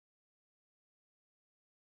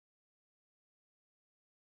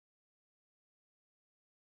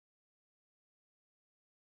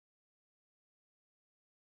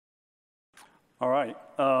All right.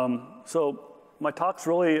 So my talk's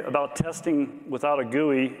really about testing without a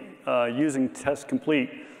GUI using TestComplete.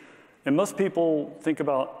 And most people think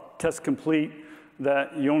about TestComplete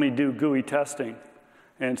that you only do GUI testing.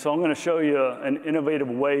 And so I'm going to show you an innovative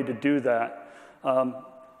way to do that.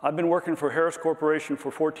 I've been working for Harris Corporation for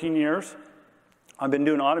 14 years. I've been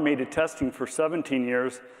doing automated testing for 17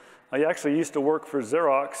 years. I actually used to work for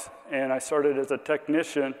Xerox, and I started as a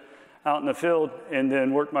technician out in the field and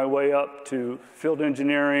then worked my way up to field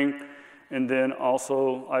engineering, and then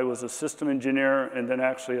also I was a system engineer and then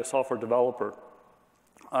actually a software developer.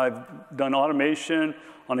 I've done automation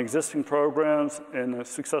on existing programs and the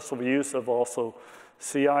successful use of also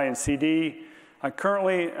CI and CD. I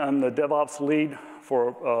currently am the DevOps lead for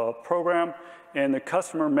a program, and the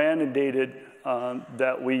customer mandated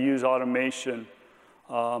that we use automation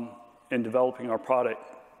in developing our product.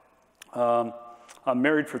 I'm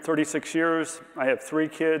married for 36 years. I have 3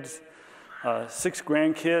 kids, 6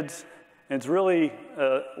 grandkids, and it's really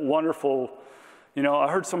wonderful. You know,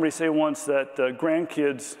 I heard somebody say once that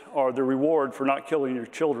grandkids are the reward for not killing your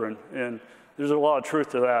children, and there's a lot of truth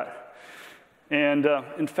to that. And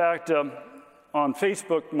in fact, on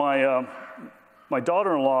Facebook, my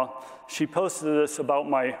daughter-in-law, she posted this about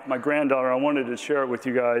my granddaughter. I wanted to share it with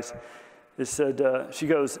you guys. It said, she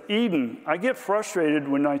goes, "Eden, I get frustrated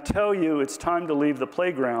when I tell you it's time to leave the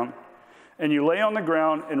playground, and you lay on the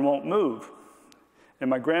ground and won't move." And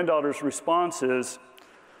my granddaughter's response is,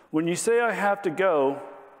 "When you say I have to go,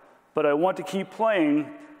 but I want to keep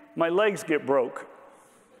playing, my legs get broke."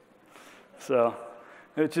 So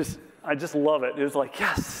I just love it. It was like,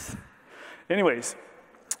 yes. Anyways,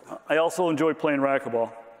 I also enjoy playing racquetball.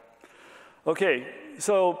 Okay,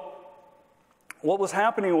 so what was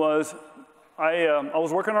happening was I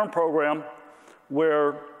was working on a program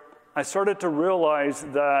where I started to realize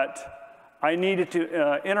that I needed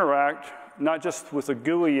to interact not just with a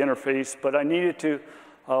GUI interface, but I needed to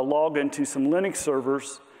log into some Linux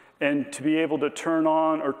servers and to be able to turn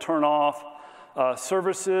on or turn off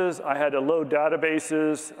services. I had to load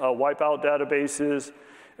databases, wipe out databases,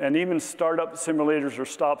 and even start up simulators or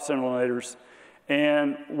stop simulators.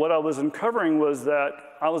 And what I was uncovering was that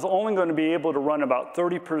I was only going to be able to run about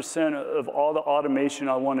 30% of all the automation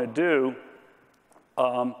I want to do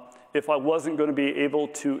if I wasn't going to be able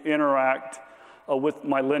to interact with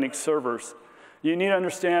my Linux servers. You need to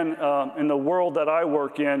understand, in the world that I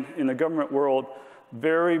work in the government world,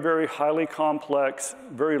 very, very highly complex,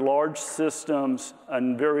 very large systems,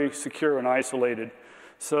 and very secure and isolated.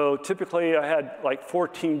 So typically, I had like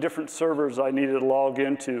 14 different servers I needed to log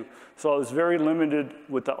into. So I was very limited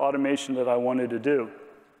with the automation that I wanted to do.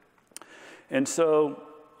 And so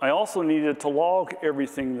I also needed to log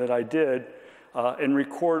everything that I did and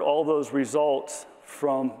record all those results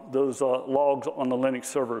from those logs on the Linux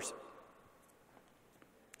servers.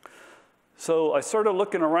 So I started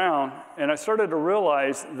looking around, and I started to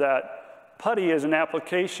realize that Putty is an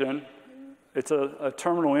application. It's a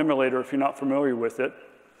terminal emulator, if you're not familiar with it,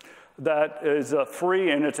 that is free,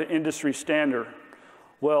 and it's an industry standard.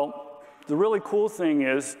 Well, the really cool thing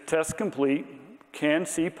is TestComplete can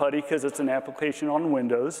see Putty because it's an application on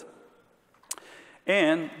Windows.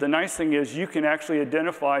 And the nice thing is you can actually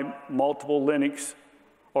identify multiple Linux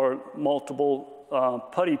or multiple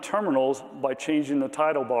Putty terminals by changing the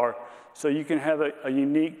title bar. So you can have a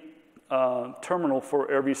unique terminal for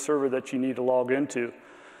every server that you need to log into.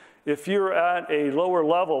 If you're at a lower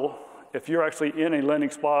level, if you're actually in a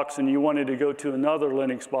Linux box and you wanted to go to another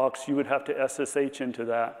Linux box, you would have to SSH into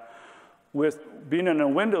that. With being in a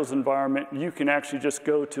Windows environment, you can actually just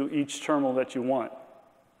go to each terminal that you want.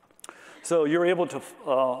 So you're able to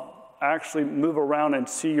actually move around and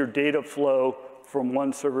see your data flow from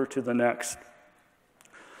one server to the next.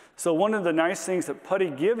 So one of the nice things that Putty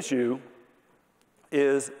gives you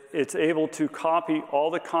is it's able to copy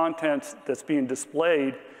all the contents that's being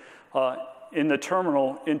displayed in the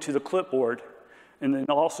terminal into the clipboard. And then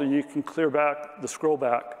also you can clear back the scroll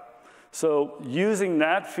back. So using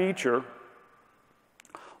that feature,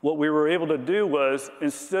 what we were able to do was,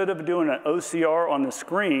 instead of doing an OCR on the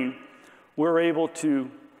screen, we're able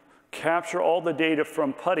to capture all the data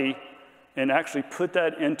from Putty and actually put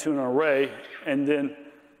that into an array and then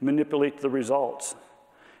manipulate the results.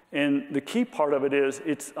 And the key part of it is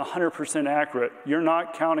it's 100% accurate. You're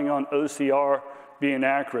not counting on OCR being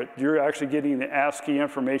accurate. You're actually getting the ASCII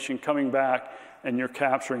information coming back, and you're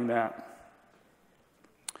capturing that.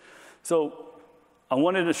 So I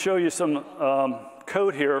wanted to show you some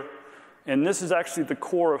code here, and this is actually the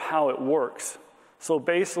core of how it works. So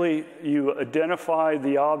basically, you identify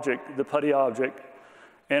the object, the Putty object,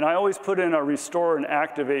 and I always put in a restore and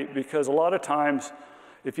activate because a lot of times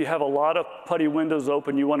If you have a lot of Putty windows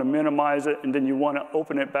open, you want to minimize it, and then you want to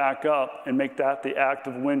open it back up and make that the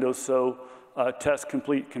active window so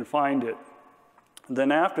TestComplete can find it.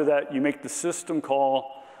 Then after that, you make the system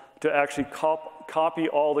call to actually copy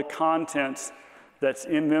all the contents that's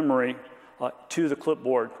in memory to the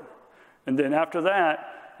clipboard. And then after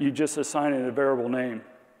that, you just assign it a variable name.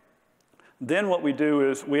 Then what we do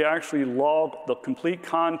is we actually log the complete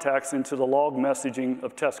context into the log messaging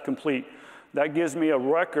of TestComplete. That gives me a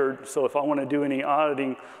record, so if I want to do any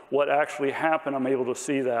auditing, what actually happened, I'm able to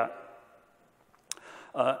see that.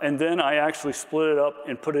 And then I actually split it up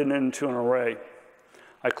and put it into an array.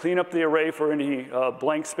 I clean up the array for any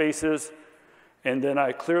blank spaces, and then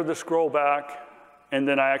I clear the scroll back, and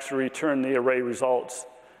then I actually return the array results.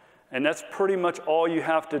 And that's pretty much all you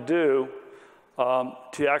have to do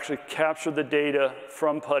to actually capture the data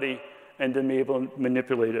from Putty and then be able to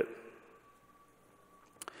manipulate it.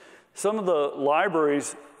 Some of the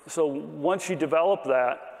libraries, so once you develop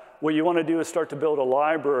that, what you want to do is start to build a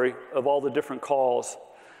library of all the different calls.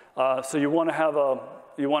 So you want to have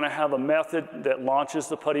a method that launches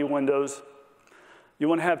the Putty windows. You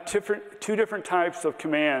want to have two different types of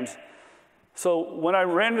commands. So when I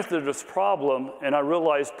ran into this problem and I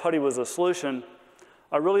realized Putty was a solution,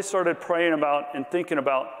 I really started praying about and thinking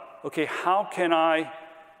about, okay, how can I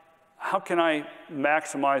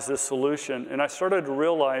maximize this solution? And I started to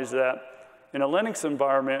realize that in a Linux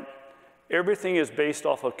environment, everything is based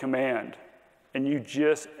off of command. And you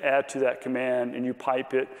just add to that command and you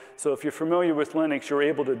pipe it. So if you're familiar with Linux, you're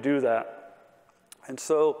able to do that. And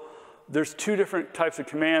so there's two different types of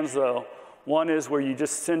commands, though. One is where you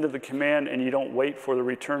just send to the command and you don't wait for the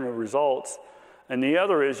return of results. And the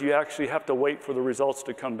other is you actually have to wait for the results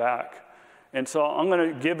to come back. And so I'm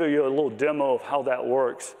going to give you a little demo of how that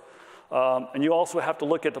works. And you also have to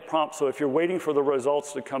look at the prompt. So if you're waiting for the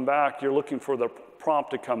results to come back, you're looking for the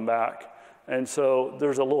prompt to come back. And so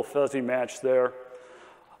there's a little fuzzy match there.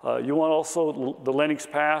 You want also the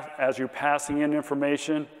Linux path as you're passing in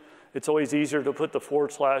information. It's always easier to put the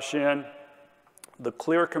 / in. The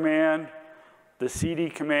clear command, the cd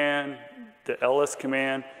command, the ls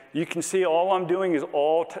command. You can see all I'm doing is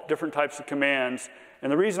all different types of commands.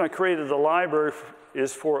 And the reason I created the library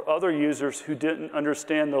is for other users who didn't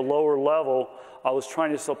understand the lower level. I was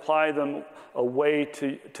trying to supply them a way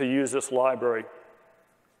to use this library.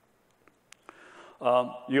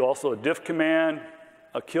 You also a diff command,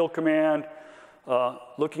 a kill command,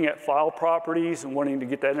 looking at file properties and wanting to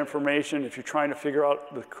get that information if you're trying to figure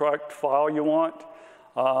out the correct file you want,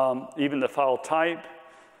 even the file type.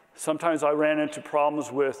 Sometimes I ran into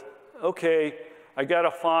problems with, okay, I got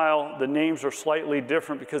a file, the names are slightly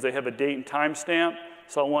different because they have a date and time stamp,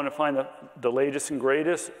 so I want to find the latest and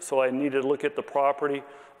greatest, so I needed to look at the property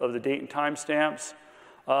of the date and time stamps.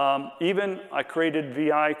 Even I created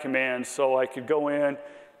VI commands so I could go in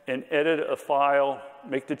and edit a file,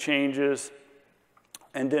 make the changes,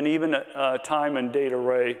 and then even a time and date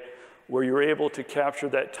array where you're able to capture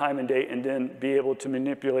that time and date and then be able to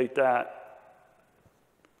manipulate that.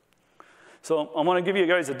 So I want to give you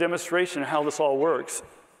guys a demonstration of how this all works.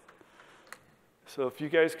 So if you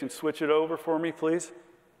guys can switch it over for me, please.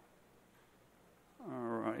 All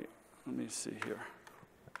right, let me see here.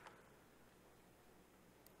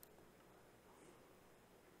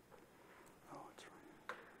 Oh, it's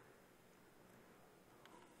right.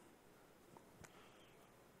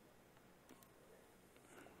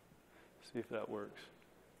 See if that works.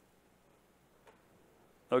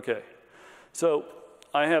 Okay, so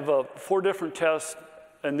I have 4 different tests,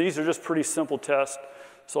 and these are just pretty simple tests.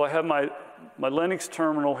 So I have my Linux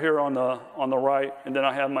terminal here on the right, and then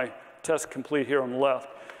I have my TestComplete here on the left.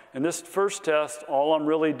 And this first test, all I'm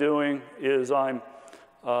really doing is I'm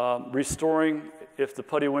restoring if the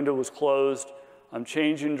Putty window was closed. I'm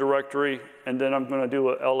changing directory, and then I'm going to do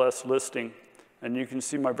a ls listing. And you can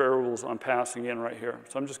see my variables I'm passing in right here.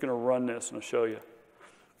 So I'm just going to run this and I'll show you.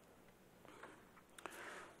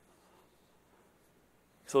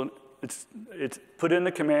 So it's put in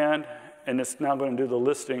the command, and it's now going to do the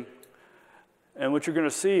listing. And what you're going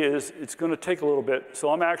to see is it's going to take a little bit. So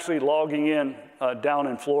I'm actually logging in down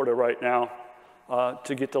in Florida right now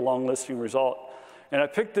to get the long listing result. And I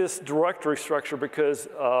picked this directory structure because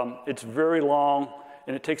it's very long,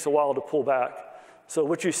 and it takes a while to pull back. So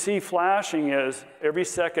what you see flashing is every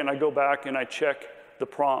second I go back and I check the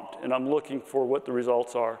prompt, and I'm looking for what the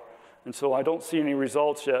results are. And so I don't see any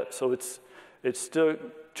results yet, so it's still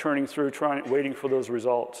churning through, waiting for those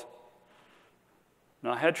results.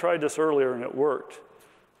 Now, I had tried this earlier, and it worked.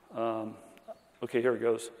 Okay, here it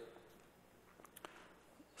goes.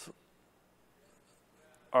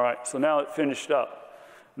 All right, so now it finished up.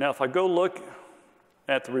 Now, if I go look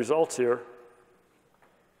at the results here,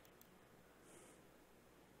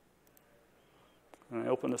 and I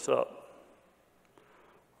open this up,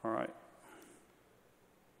 all right.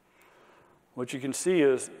 What you can see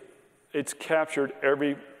is it's captured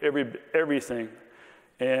everything.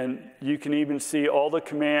 And you can even see all the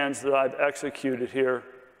commands that I've executed here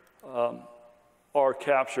are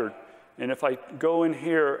captured. And if I go in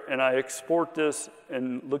here and I export this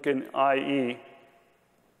and look in IE,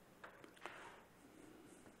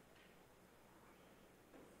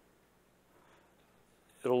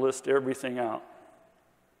 it'll list everything out.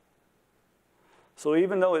 So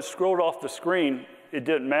even though it scrolled off the screen, it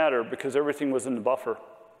didn't matter because everything was in the buffer.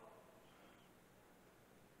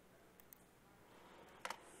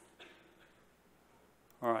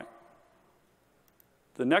 All right.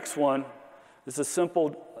 The next one is a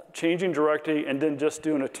simple changing directory and then just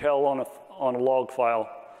doing a tail on a log file.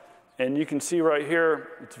 And you can see right here,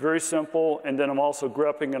 it's very simple, and then I'm also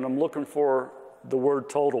grepping and I'm looking for the word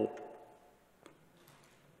total.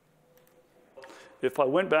 If I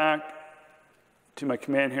went back to my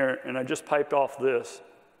command here and I just piped off this,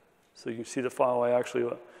 so you can see the file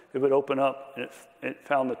it would open up and it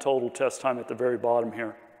found the total test time at the very bottom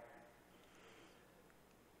here.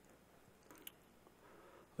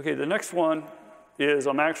 Okay, the next one is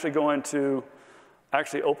I'm actually going to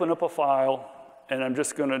open up a file and I'm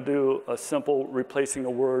just going to do a simple replacing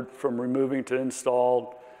a word from removing to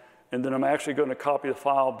installed, and then I'm actually going to copy the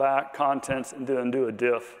file back, contents, and then do a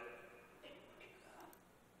diff.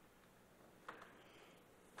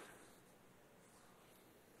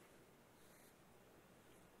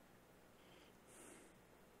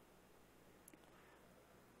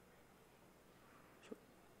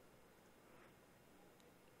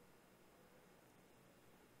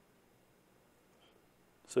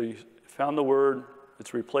 So you found the word,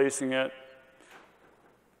 it's replacing it.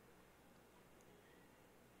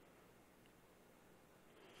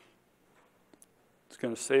 It's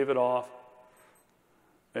going to save it off.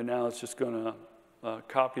 And now it's just going to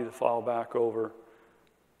copy the file back over,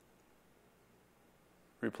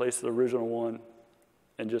 replace the original one,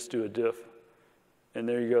 and just do a diff. And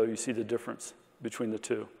there you go, you see the difference between the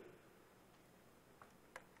two.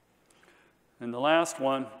 And the last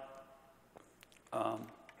one,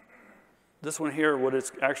 this one here, what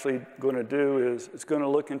it's actually going to do is it's going to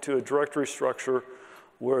look into a directory structure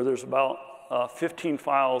where there's about 15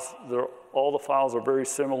 files. All the files are very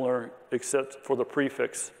similar except for the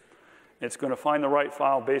prefix. It's going to find the right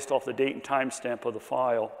file based off the date and timestamp of the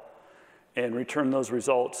file and return those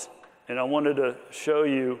results. And I wanted to show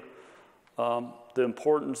you the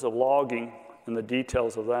importance of logging and the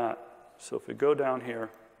details of that. So if we go down here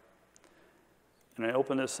and I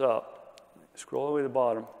open this up, scroll all the way to the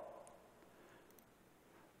bottom,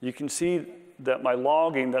 you can see that my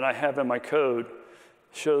logging that I have in my code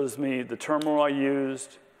shows me the terminal I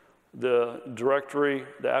used, the directory,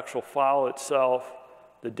 the actual file itself,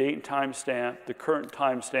 the date and timestamp, the current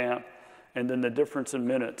timestamp, and then the difference in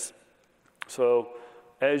minutes. So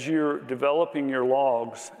as you're developing your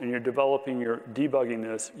logs and you're debugging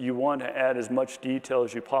this, you want to add as much detail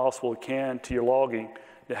as you possibly can to your logging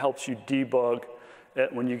that helps you debug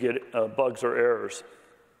when you get bugs or errors.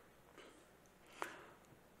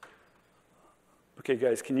 Okay,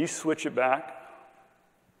 guys, can you switch it back?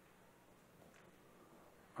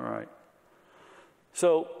 All right.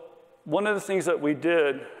 So one of the things that we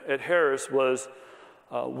did at Harris was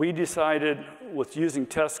we decided with using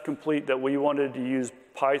TestComplete that we wanted to use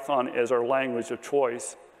Python as our language of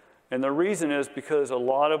choice. And the reason is because a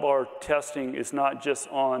lot of our testing is not just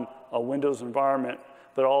on a Windows environment,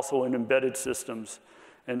 but also in embedded systems.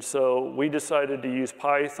 And so we decided to use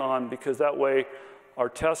Python because that way our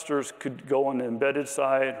testers could go on the embedded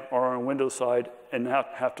side or on the Windows side and not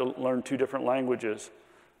have to learn two different languages.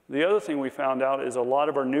 The other thing we found out is a lot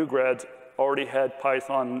of our new grads already had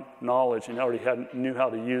Python knowledge and already knew how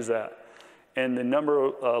to use that. And the number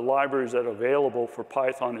of libraries that are available for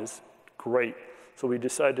Python is great. So we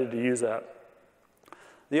decided to use that.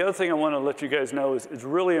 The other thing I want to let you guys know is it's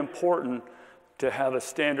really important to have a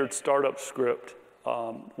standard startup script.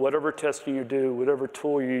 Whatever testing you do, whatever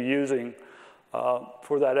tool you're using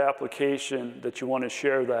for that application that you want to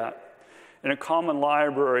share that. In a common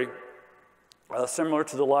library, similar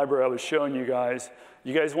to the library I was showing you guys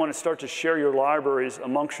want to start to share your libraries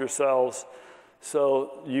amongst yourselves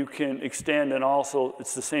so you can extend, and also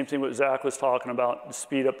it's the same thing what Zach was talking about, to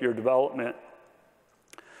speed up your development.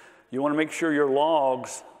 You want to make sure your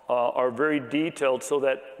logs are very detailed so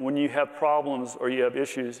that when you have problems or you have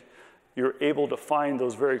issues, you're able to find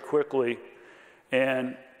those very quickly.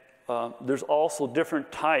 And there's also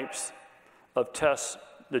different types of tests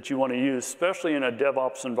that you want to use, especially in a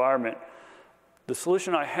DevOps environment. The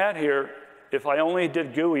solution I had here, if I only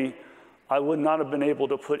did GUI, I would not have been able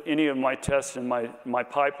to put any of my tests in my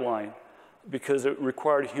pipeline because it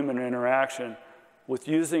required human interaction. With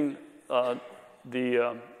using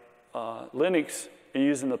the Linux and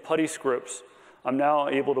using the Putty scripts, I'm now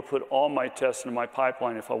able to put all my tests in my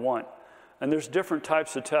pipeline if I want. And there's different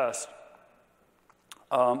types of tests.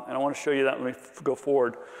 And I want to show you that when we go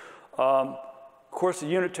forward. Of course, the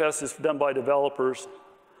unit test is done by developers.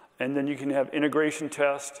 And then you can have integration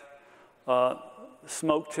test,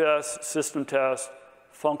 smoke test, system test,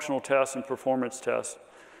 functional test, and performance test.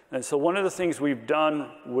 And so one of the things we've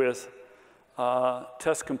done with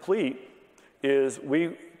TestComplete is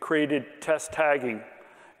we created test tagging.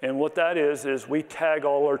 And what that is we tag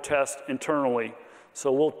all our tests internally.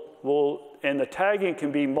 So and the tagging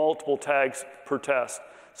can be multiple tags per test.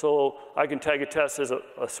 So I can tag a test as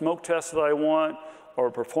a smoke test that I want, or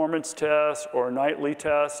a performance test, or a nightly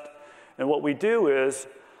test. And what we do is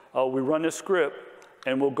we run this script,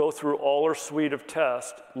 and we'll go through all our suite of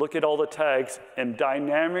tests, look at all the tags, and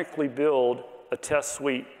dynamically build a test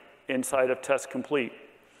suite inside of TestComplete.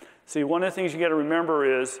 See, one of the things you got to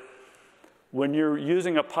remember is when you're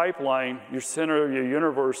using a pipeline, your center of your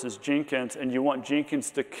universe is Jenkins, and you want Jenkins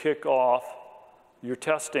to kick off your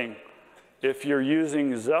testing. If you're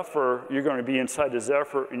using Zephyr, you're going to be inside of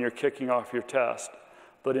Zephyr, and you're kicking off your test.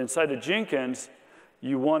 But inside of Jenkins,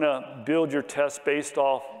 you want to build your test based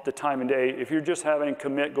off the time of day. If you're just having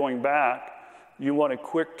commit going back, you want a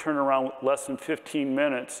quick turnaround, less than 15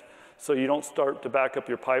 minutes, so you don't start to back up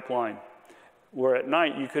your pipeline. Where at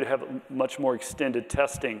night, you could have much more extended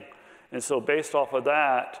testing. And so based off of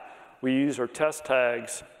that, we use our test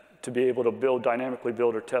tags to be able to dynamically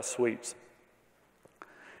build our test suites.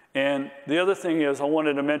 And the other thing is I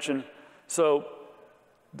wanted to mention, so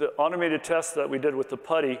the automated tests that we did with the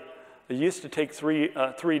Putty, it used to take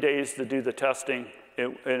 3 days to do the testing,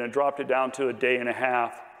 and it dropped it down to a day and a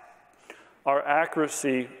half. Our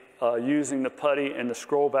accuracy using the Putty and the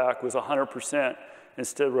scroll back was 100%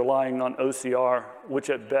 instead of relying on OCR, which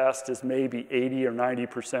at best is maybe 80 or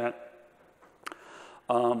 90%.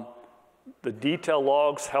 The detail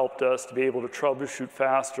logs helped us to be able to troubleshoot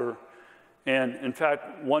faster. And in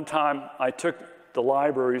fact, one time I took the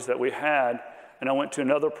libraries that we had and I went to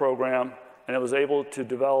another program and I was able to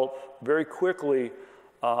develop very quickly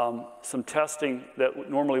some testing that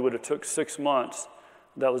normally would have took 6 months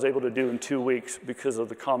that I was able to do in 2 weeks because of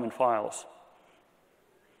the common files.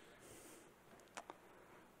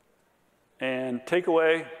 And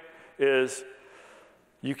takeaway is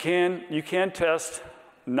you can test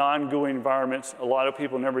non-GUI environments. A lot of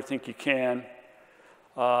people never think you can.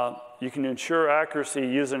 You can ensure accuracy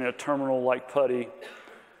using a terminal like Putty.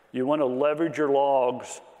 You want to leverage your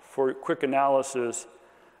logs for quick analysis,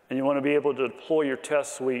 and you want to be able to deploy your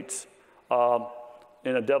test suites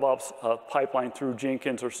in a DevOps pipeline through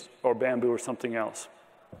Jenkins or Bamboo or something else.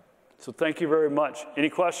 So thank you very much. Any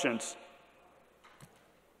questions?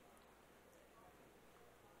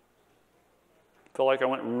 Felt like I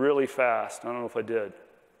went really fast. I don't know if I did.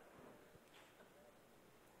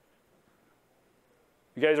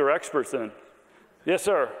 You guys are experts then. Yes,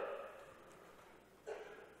 sir. Have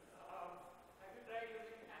you tried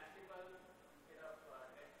using Ansible instead of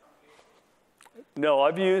TestComplete? No,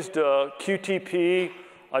 I've used QTP,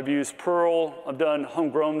 I've used Perl, I've done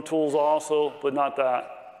homegrown tools also, but not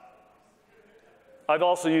that. I've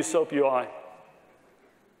also used SoapUI.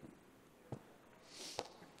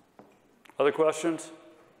 Other questions?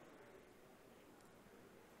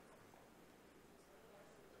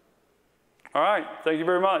 All right, thank you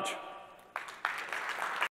very much.